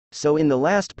So in the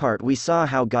last part we saw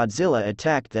how Godzilla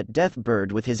attacked that death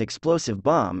bird with his explosive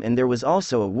bomb, and there was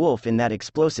also a wolf in that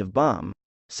explosive bomb.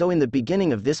 So in the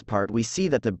beginning of this part we see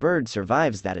that the bird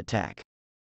survives that attack.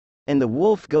 And the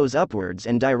wolf goes upwards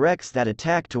and directs that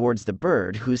attack towards the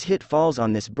bird, whose hit falls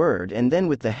on this bird, and then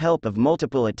with the help of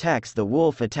multiple attacks the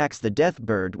wolf attacks the death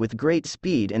bird with great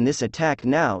speed, and this attack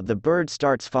now the bird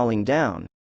starts falling down.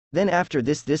 Then after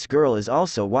this girl is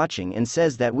also watching and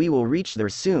says that we will reach there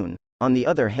soon. On the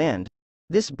other hand,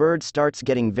 this bird starts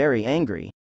getting very angry,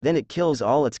 then it kills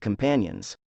all its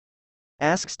companions.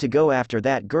 Asks to go after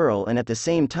that girl, and at the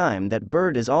same time that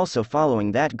bird is also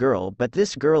following that girl, but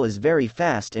this girl is very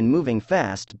fast and moving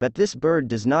fast, but this bird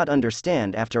does not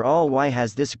understand after all why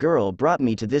has this girl brought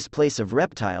me to this place of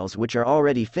reptiles which are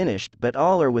already finished, but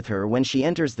all are with her. When she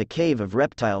enters the cave of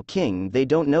Reptile King, they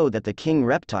don't know that the king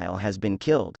reptile has been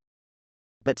killed.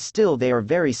 But still they are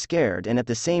very scared, and at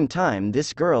the same time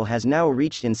this girl has now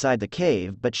reached inside the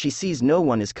cave, but she sees no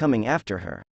one is coming after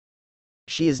her.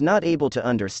 She is not able to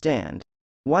understand.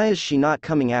 Why is she not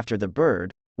coming after the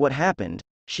bird? What happened?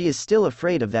 She is still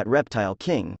afraid of that reptile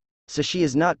king, so she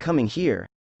is not coming here.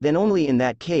 Then only in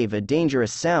that cave a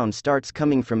dangerous sound starts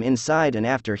coming from inside, and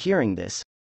after hearing this,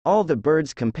 all the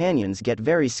bird's companions get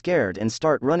very scared and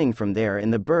start running from there,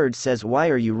 and the bird says, "Why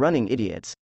are you running,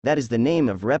 idiots? That is the name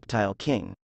of Reptile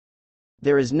King."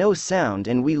 There is no sound,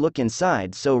 and we look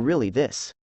inside, so really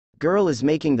this girl is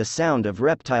making the sound of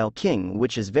Reptile King,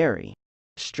 which is very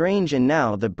strange, and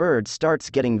now the bird starts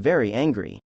getting very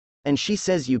angry. And she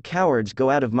says, "You cowards,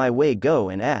 go out of my way, go,"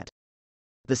 and at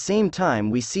the same time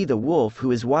we see the wolf,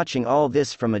 who is watching all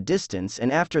this from a distance,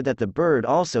 and after that the bird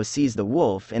also sees the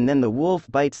wolf, and then the wolf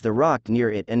bites the rock near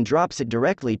it and drops it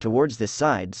directly towards this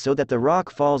side, so that the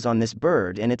rock falls on this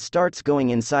bird and it starts going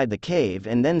inside the cave,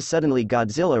 and then suddenly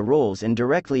Godzilla rolls and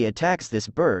directly attacks this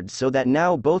bird, so that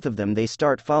now both of them they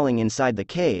start falling inside the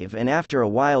cave, and after a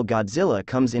while Godzilla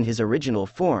comes in his original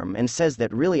form and says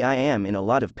that really I am in a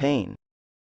lot of pain.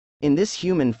 In this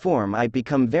human form I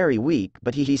become very weak,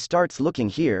 but he starts looking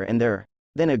here and there.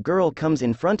 Then a girl comes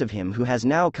in front of him who has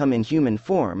now come in human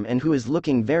form and who is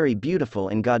looking very beautiful,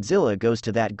 and Godzilla goes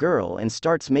to that girl and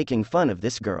starts making fun of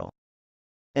this girl.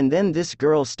 And then this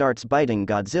girl starts biting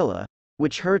Godzilla,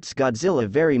 which hurts Godzilla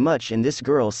very much, and this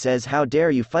girl says, "How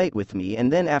dare you fight with me?"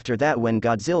 And then after that when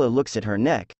Godzilla looks at her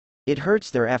neck, it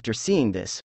hurts there after seeing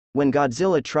this. When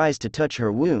Godzilla tries to touch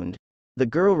her wound, the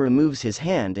girl removes his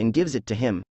hand and gives it to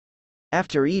him.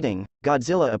 After eating,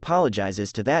 Godzilla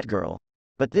apologizes to that girl.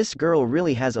 But this girl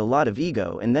really has a lot of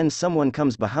ego, and then someone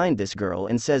comes behind this girl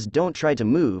and says, "Don't try to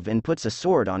move," and puts a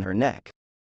sword on her neck.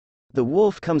 The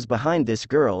wolf comes behind this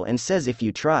girl and says, "If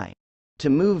you try to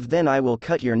move, then I will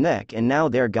cut your neck," and now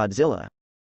there Godzilla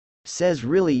says,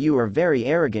 "Really, you are very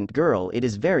arrogant girl, it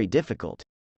is very difficult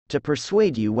to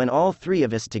persuade you when all three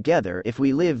of us together, if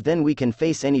we live, then we can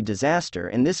face any disaster."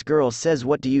 And this girl says,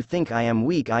 "What do you think? I am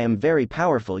weak, I am very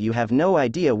powerful, you have no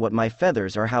idea what my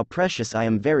feathers are, how precious, I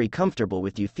am very comfortable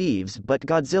with you thieves." But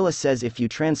Godzilla says, "If you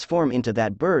transform into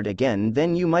that bird again,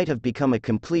 then you might have become a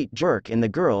complete jerk." And the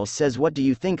girl says, "What do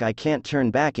you think? I can't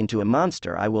turn back into a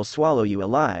monster, I will swallow you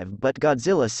alive." But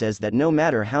Godzilla says that no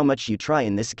matter how much you try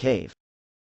in this cave,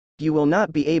 you will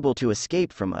not be able to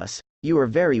escape from us, you are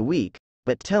very weak.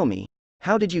 But tell me,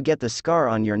 how did you get the scar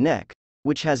on your neck,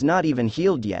 which has not even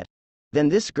healed yet? Then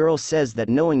this girl says that,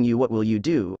 "Knowing you, what will you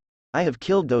do? I have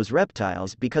killed those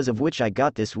reptiles, because of which I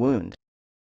got this wound.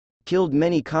 Killed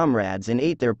many comrades and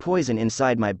ate their poison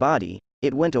inside my body,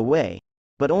 it went away.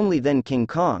 But only then King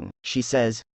Kong," she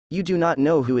says, "you do not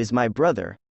know who is my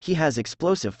brother, he has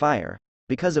explosive fire,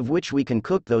 because of which we can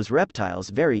cook those reptiles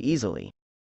very easily.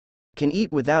 Can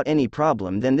eat without any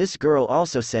problem." Then this girl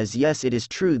also says, "Yes, it is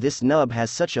true, this nub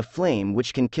has such a flame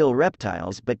which can kill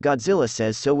reptiles." But Godzilla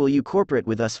says, "So will you cooperate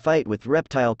with us, fight with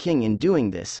Reptile King in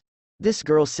doing this?" This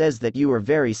girl says that you are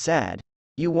very sad.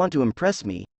 You want to impress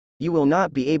me. You will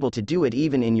not be able to do it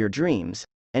even in your dreams.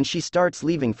 And she starts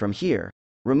leaving from here,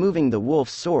 removing the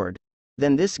wolf's sword.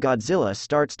 Then this Godzilla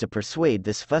starts to persuade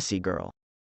this fussy girl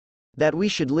that we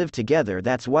should live together,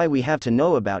 that's why we have to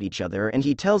know about each other. And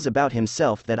he tells about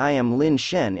himself that, "I am Lin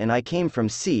Shen and I came from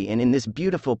sea, and in this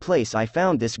beautiful place I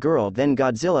found this girl." Then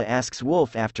Godzilla asks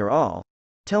Wolf, "After all,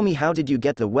 tell me, how did you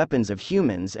get the weapons of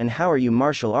humans, and how are you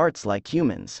martial arts like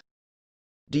humans?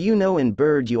 Do you know in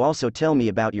bird you also tell me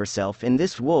about yourself?" And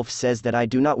this wolf says that, "I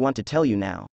do not want to tell you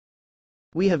now.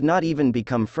 We have not even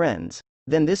become friends."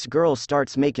 Then this girl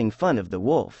starts making fun of the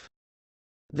wolf.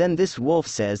 Then this wolf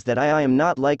says that I am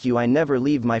not like you, I never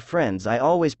leave my friends, I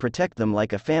always protect them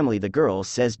like a family. The girl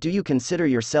says, do you consider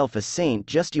yourself a saint?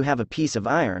 Just you have a piece of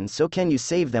iron, so can you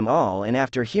save them all? And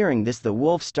after hearing this the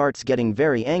wolf starts getting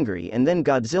very angry, and then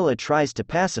Godzilla tries to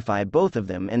pacify both of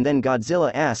them, and then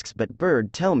Godzilla asks, but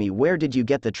bird, tell me, where did you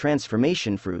get the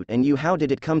transformation fruit, and you, how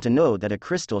did it come to know that a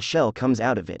crystal shell comes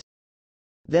out of it?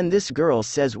 Then this girl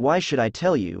says, why should I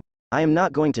tell you? I am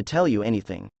not going to tell you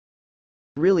anything.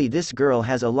 Really, this girl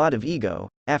has a lot of ego,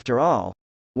 after all.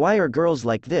 Why are girls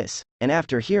like this? And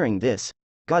after hearing this,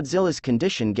 Godzilla's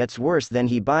condition gets worse. Then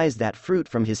he buys that fruit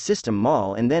from his system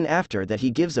mall, and then after that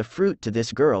he gives a fruit to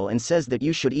this girl and says that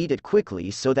you should eat it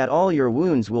quickly so that all your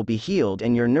wounds will be healed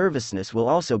and your nervousness will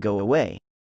also go away.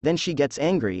 Then she gets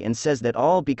angry and says that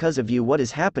all because of you, what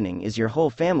is happening is your whole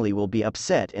family will be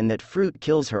upset, and that fruit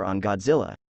kills her on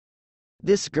Godzilla.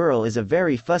 This girl is a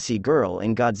very fussy girl,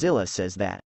 and Godzilla says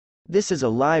that this is a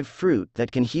live fruit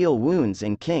that can heal wounds,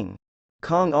 and King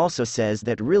Kong also says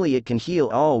that really it can heal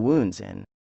all wounds. And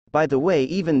by the way,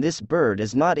 even this bird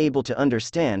is not able to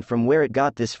understand from where it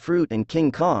got this fruit, and King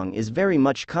Kong is very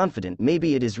much confident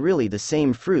maybe it is really the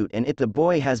same fruit, and the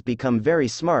boy has become very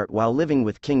smart while living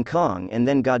with King Kong. And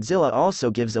then Godzilla also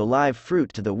gives a live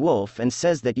fruit to the wolf and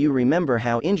says that you remember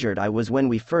how injured I was when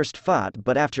we first fought,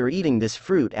 but after eating this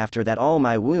fruit, after that all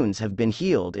my wounds have been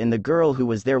healed, and the girl who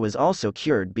was there was also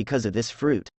cured because of this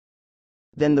fruit.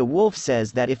 Then the wolf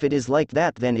says that if it is like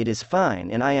that then it is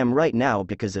fine, and I am right now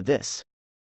because of this.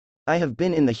 I have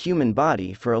been in the human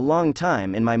body for a long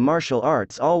time, and my martial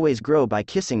arts always grow by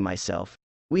kissing myself.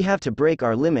 We have to break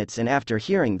our limits. And after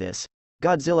hearing this,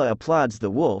 Godzilla applauds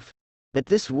the wolf. But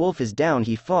this wolf is down,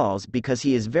 he falls because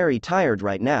he is very tired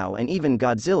right now, and even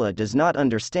Godzilla does not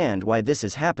understand why this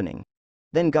is happening.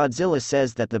 Then Godzilla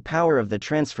says that the power of the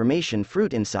transformation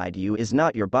fruit inside you is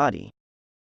not your body.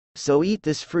 So eat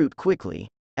this fruit quickly,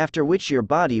 after which your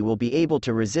body will be able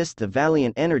to resist the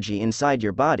valiant energy inside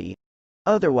your body.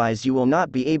 Otherwise you will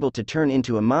not be able to turn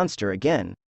into a monster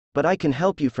again, but I can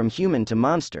help you from human to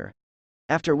monster,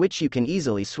 after which you can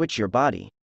easily switch your body.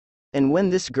 And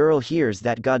when this girl hears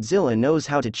that Godzilla knows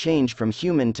how to change from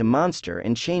human to monster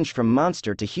and change from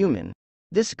monster to human,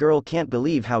 this girl can't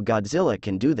believe how Godzilla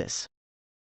can do this.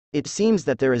 It seems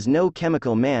that there is no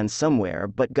chemical man somewhere,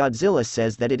 but Godzilla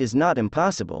says that it is not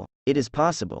impossible, it is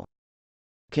possible.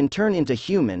 Can turn into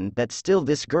human, but still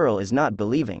this girl is not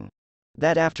believing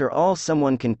that after all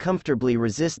someone can comfortably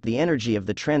resist the energy of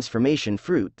the transformation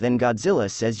fruit. Then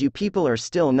Godzilla says, you people are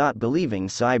still not believing,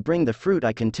 so I bring the fruit,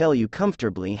 I can tell you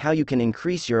comfortably how you can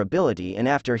increase your ability. And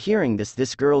after hearing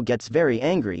this girl gets very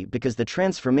angry because the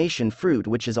transformation fruit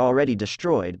which is already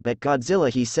destroyed. But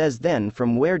Godzilla, he says, then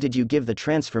from where did you give the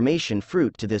transformation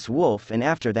fruit to this wolf? And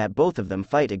after that both of them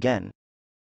fight again.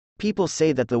 People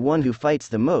say that the one who fights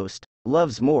the most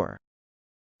loves more.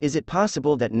 Is it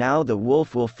possible that now the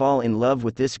wolf will fall in love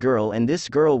with this girl and this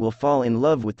girl will fall in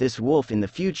love with this wolf in the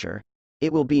future?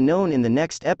 It will be known in the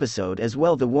next episode as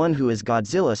well. The one who is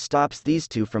Godzilla stops these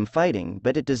two from fighting,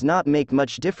 but it does not make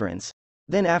much difference.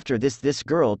 Then after this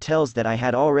girl tells that I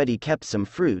had already kept some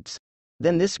fruits.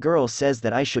 Then this girl says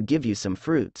that I should give you some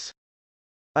fruits.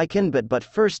 I can, but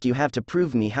first you have to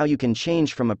prove me how you can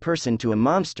change from a person to a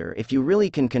monster. If you really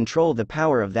can control the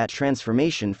power of that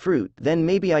transformation fruit, then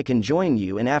maybe I can join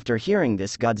you. And after hearing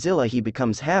this Godzilla, he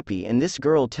becomes happy, and this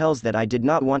girl tells that I did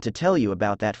not want to tell you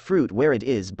about that fruit where it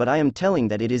is, but I am telling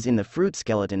that it is in the fruit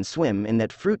skeleton swim, and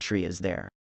that fruit tree is there.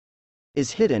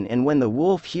 Is hidden. And when the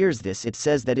wolf hears this, it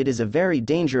says that it is a very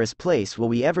dangerous place. Will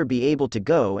we ever be able to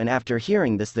go? And after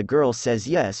hearing this the girl says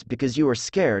yes, because you are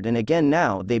scared. And again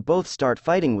now they both start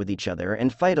fighting with each other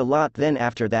and fight a lot. Then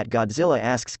after that Godzilla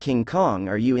asks King Kong,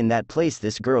 are you in that place?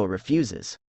 This girl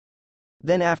refuses.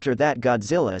 Then after that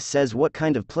Godzilla says, what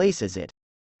kind of place is it?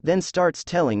 Then starts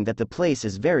telling that the place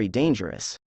is very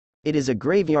dangerous. It is a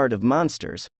graveyard of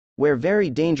monsters, where very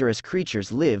dangerous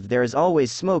creatures live. There is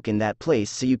always smoke in that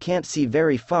place, so you can't see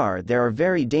very far. There are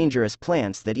very dangerous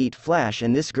plants that eat flesh.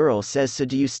 And this girl says, so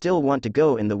do you still want to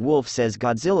go? And the wolf says,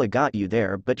 Godzilla got you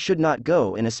there, but should not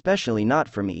go, and especially not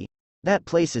for me. That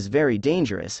place is very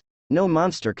dangerous. No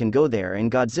monster can go there.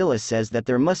 And Godzilla says that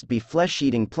there must be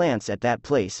flesh-eating plants at that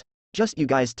place. Just you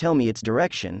guys tell me its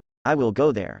direction, I will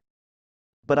go there.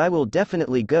 But I will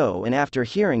definitely go. And after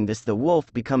hearing this the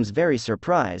wolf becomes very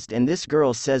surprised, and this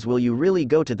girl says, will you really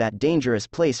go to that dangerous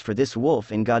place for this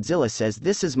wolf? And Godzilla says,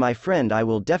 this is my friend, I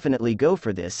will definitely go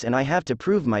for this, and I have to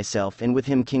prove myself. And with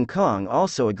him King Kong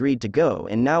also agreed to go,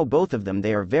 and now both of them,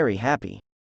 they are very happy.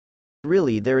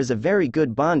 Really, there is a very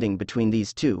good bonding between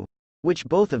these two, which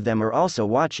both of them are also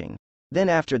watching. Then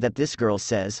after that this girl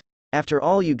says, after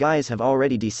all you guys have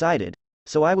already decided,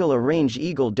 so I will arrange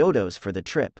eagle dodos for the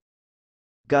trip.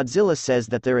 Godzilla says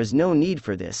that there is no need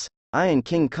for this, I and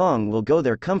King Kong will go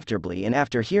there comfortably, and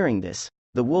after hearing this,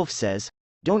 the wolf says,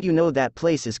 "Don't you know that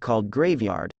place is called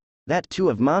graveyard? That too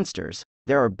of monsters,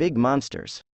 there are big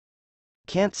monsters.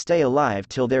 Can't stay alive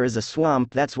till there is a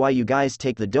swamp, that's why you guys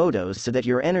take the dodos so that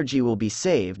your energy will be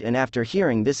saved." And after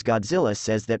hearing this, Godzilla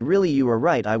says that really you are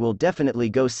right, I will definitely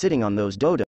go sitting on those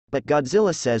dodos. But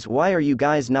Godzilla says, "Why are you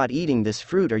guys not eating this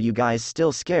fruit? Are you guys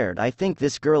still scared? I think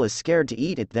this girl is scared to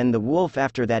eat it." Then the wolf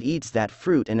after that eats that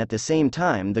fruit, and at the same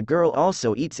time the girl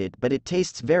also eats it, but it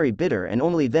tastes very bitter, and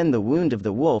only then the wound of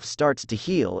the wolf starts to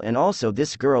heal, and also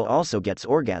this girl also gets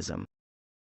orgasm.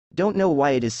 Don't know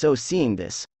why it is so. Seeing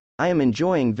this, I am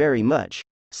enjoying very much.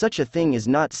 Such a thing is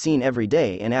not seen every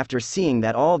day, and after seeing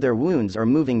that all their wounds are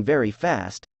moving very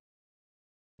fast,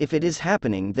 if it is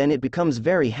happening, then it becomes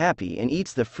very happy and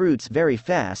eats the fruits very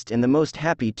fast, and the most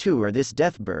happy too are this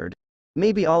death bird.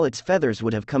 Maybe all its feathers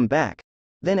would have come back.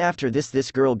 Then after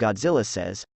this girl Godzilla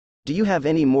says, "Do you have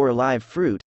any more live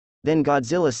fruit?" Then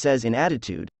Godzilla says in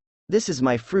attitude, "This is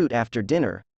my fruit after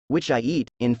dinner, which I eat."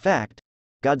 In fact,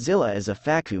 Godzilla is a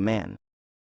Faku man.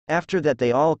 After that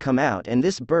they all come out, and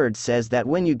this bird says that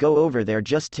when you go over there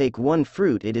just take one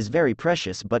fruit, it is very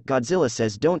precious, but Godzilla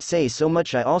says don't say so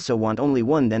much, I also want only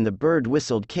one. Then the bird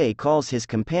whistled K calls his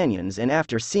companions, and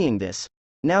after seeing this,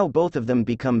 now both of them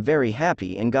become very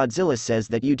happy, and Godzilla says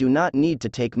that you do not need to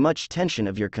take much tension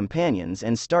of your companions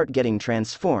and start getting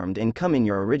transformed and come in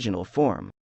your original form.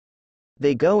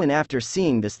 They go, and after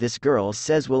seeing this girl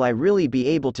says, "Will I really be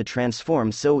able to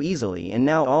transform so easily?" And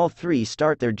now all three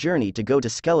start their journey to go to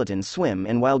Skeleton Swim,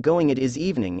 and while going it is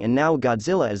evening, and now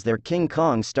Godzilla as their King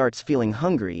Kong starts feeling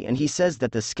hungry, and he says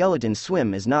that the Skeleton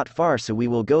Swim is not far, so we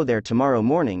will go there tomorrow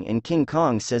morning. And King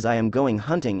Kong says, "I am going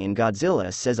hunting," and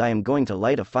Godzilla says, "I am going to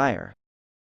light a fire.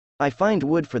 I find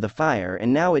wood for the fire."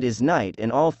 And now it is night,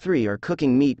 and all three are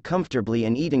cooking meat comfortably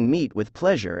and eating meat with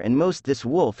pleasure, and most this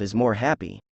wolf is more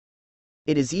happy.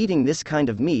 It is eating this kind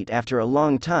of meat after a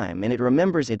long time, and it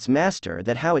remembers its master,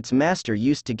 that how its master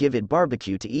used to give it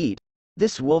barbecue to eat.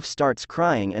 This wolf starts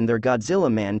crying, and their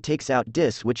Godzilla man takes out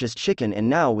dis, which is chicken, and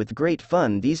now with great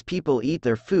fun these people eat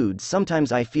their food.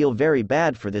 Sometimes I feel very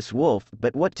bad for this wolf,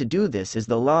 but what to do, this is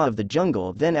the law of the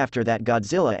jungle. Then after that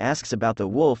Godzilla asks about the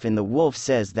wolf, and the wolf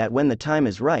says that when the time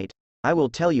is right, I will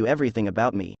tell you everything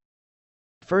about me.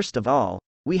 First of all,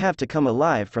 we have to come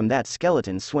alive from that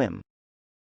Skeleton Swim.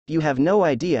 You have no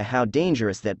idea how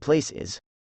dangerous that place is.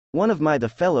 One of the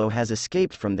fellow has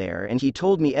escaped from there, and he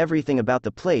told me everything about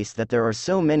the place, that there are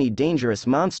so many dangerous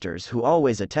monsters who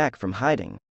always attack from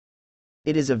hiding.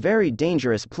 It is a very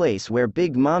dangerous place where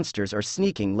big monsters are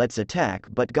sneaking. Let's attack.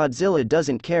 But Godzilla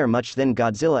doesn't care much. Then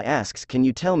Godzilla asks, "Can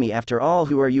you tell me after all,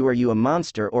 who are you? Are you a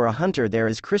monster or a hunter? There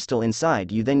is crystal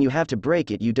inside you, then you have to break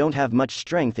it. You don't have much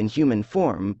strength in human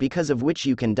form, because of which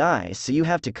you can die, so you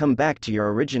have to come back to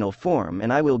your original form,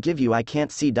 and I will give you. I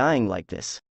can't see dying like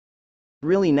this."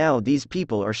 Really, now these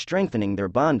people are strengthening their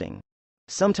bonding.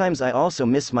 Sometimes I also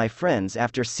miss my friends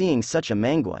after seeing such a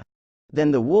manga.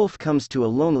 Then the wolf comes to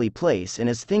a lonely place and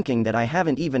is thinking that I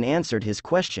haven't even answered his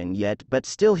question yet, but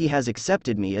still he has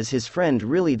accepted me as his friend.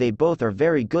 Really, they both are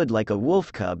very good, like a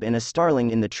wolf cub, and a starling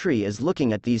in the tree is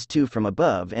looking at these two from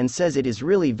above and says it is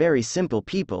really very simple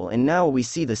people. And now we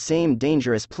see the same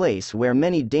dangerous place where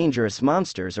many dangerous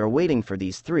monsters are waiting for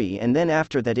these three, and then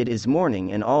after that it is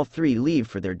morning and all three leave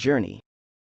for their journey.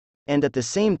 And at the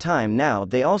same time now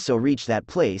they also reach that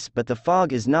place, but the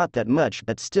fog is not that much,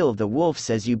 but still the wolf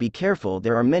says, "You be careful,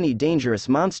 there are many dangerous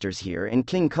monsters here." And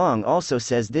King Kong also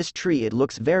says, "This tree, it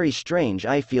looks very strange,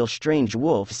 I feel strange."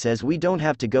 Wolf says, "We don't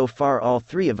have to go far, all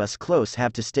three of us close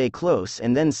have to stay close."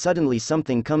 And then suddenly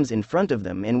something comes in front of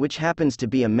them, and which happens to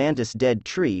be a mantis dead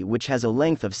tree, which has a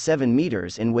length of 7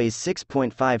 meters and weighs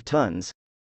 6.5 tons.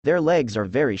 Their legs are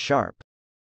very sharp.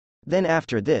 Then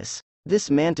after this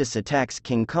mantis attacks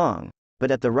King Kong,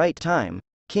 but at the right time,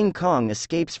 King Kong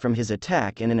escapes from his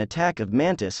attack, and an attack of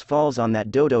mantis falls on that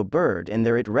dodo bird, and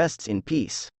there it rests in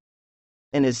peace.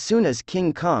 And as soon as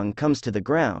King Kong comes to the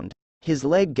ground, his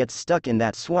leg gets stuck in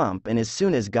that swamp, and as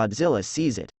soon as Godzilla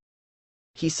sees it,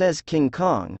 he says, "King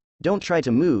Kong, don't try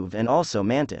to move," and also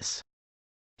mantis.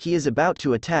 He is about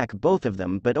to attack both of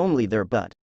them, but only their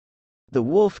butt. The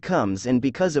wolf comes, and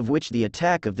because of which the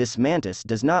attack of this mantis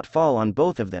does not fall on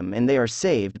both of them, and they are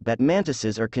saved, but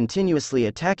mantises are continuously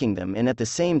attacking them, and at the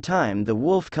same time the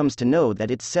wolf comes to know that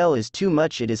its cell is too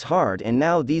much, it is hard, and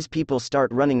now these people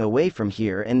start running away from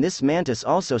here, and this mantis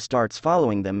also starts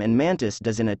following them, and mantis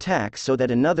does an attack so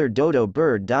that another dodo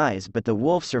bird dies, but the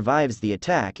wolf survives the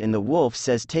attack, and the wolf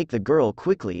says, "Take the girl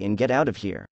quickly and get out of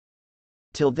here."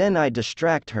 Till then I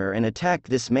distract her and attack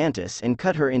this mantis and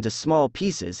cut her into small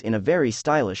pieces in a very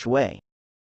stylish way.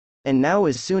 And now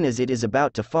as soon as it is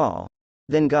about to fall,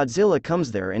 then Godzilla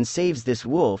comes there and saves this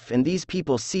wolf, and these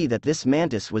people see that this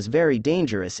mantis was very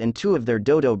dangerous and 2 of their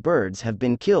dodo birds have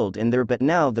been killed in there, but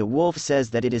now the wolf says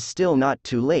that it is still not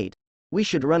too late, we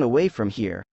should run away from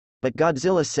here, but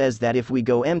Godzilla says that if we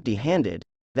go empty-handed,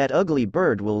 that ugly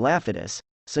bird will laugh at us,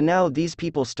 so now these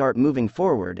people start moving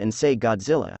forward and say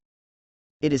Godzilla.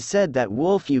 It is said that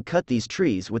wolf, you cut these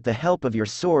trees with the help of your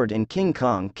sword, and King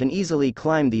Kong can easily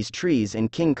climb these trees,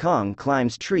 and King Kong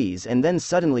climbs trees, and then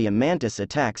suddenly a mantis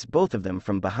attacks both of them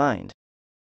from behind.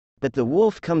 But the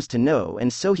wolf comes to know,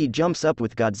 and so he jumps up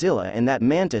with Godzilla, and that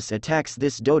mantis attacks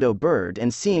this dodo bird,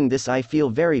 and seeing this I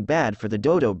feel very bad for the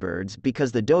dodo birds,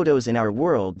 because the dodos in our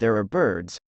world there are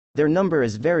birds, their number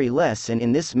is very less, and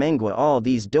in this manga all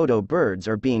these dodo birds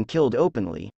are being killed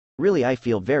openly, really I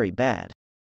feel very bad.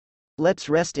 Let's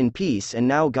rest in peace. And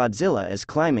now Godzilla is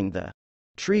climbing the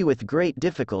tree with great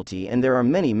difficulty, and there are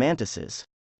many mantises.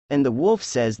 And the wolf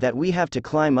says that we have to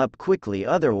climb up quickly,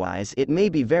 otherwise it may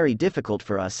be very difficult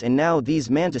for us. And now these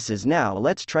mantises, now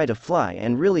let's try to fly,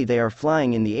 and really they are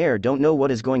flying in the air, don't know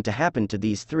what is going to happen to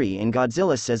these 3, and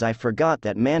Godzilla says I forgot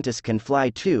that mantis can fly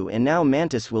too, and now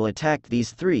mantis will attack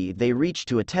these 3, they reach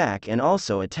to attack and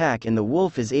also attack, and the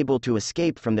wolf is able to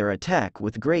escape from their attack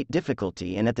with great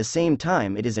difficulty, and at the same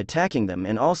time it is attacking them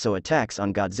and also attacks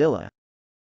on Godzilla.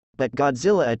 But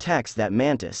Godzilla attacks that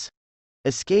mantis,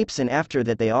 escapes, and after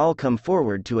that they all come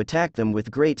forward to attack them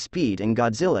with great speed, and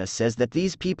Godzilla says that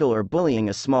these people are bullying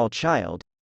a small child.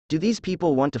 Do these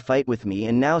people want to fight with me?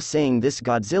 And now saying this,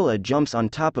 Godzilla jumps on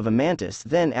top of a mantis,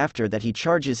 then after that he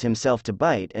charges himself to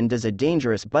bite and does a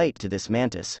dangerous bite to this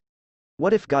mantis.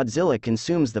 What if Godzilla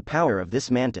consumes the power of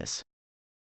this mantis?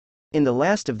 In the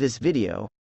last of this video,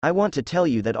 I want to tell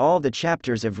you that all the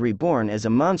chapters of Reborn as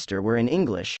a monster were in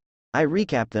English. I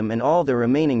recap them, and all the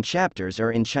remaining chapters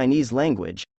are in Chinese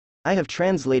language. I have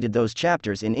translated those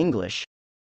chapters in English.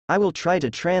 I will try to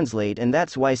translate, and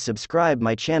that's why subscribe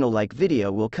my channel, like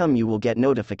video will come, you will get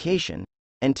notification.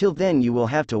 Until then you will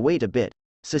have to wait a bit.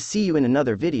 So see you in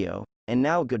another video, and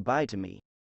now goodbye to me.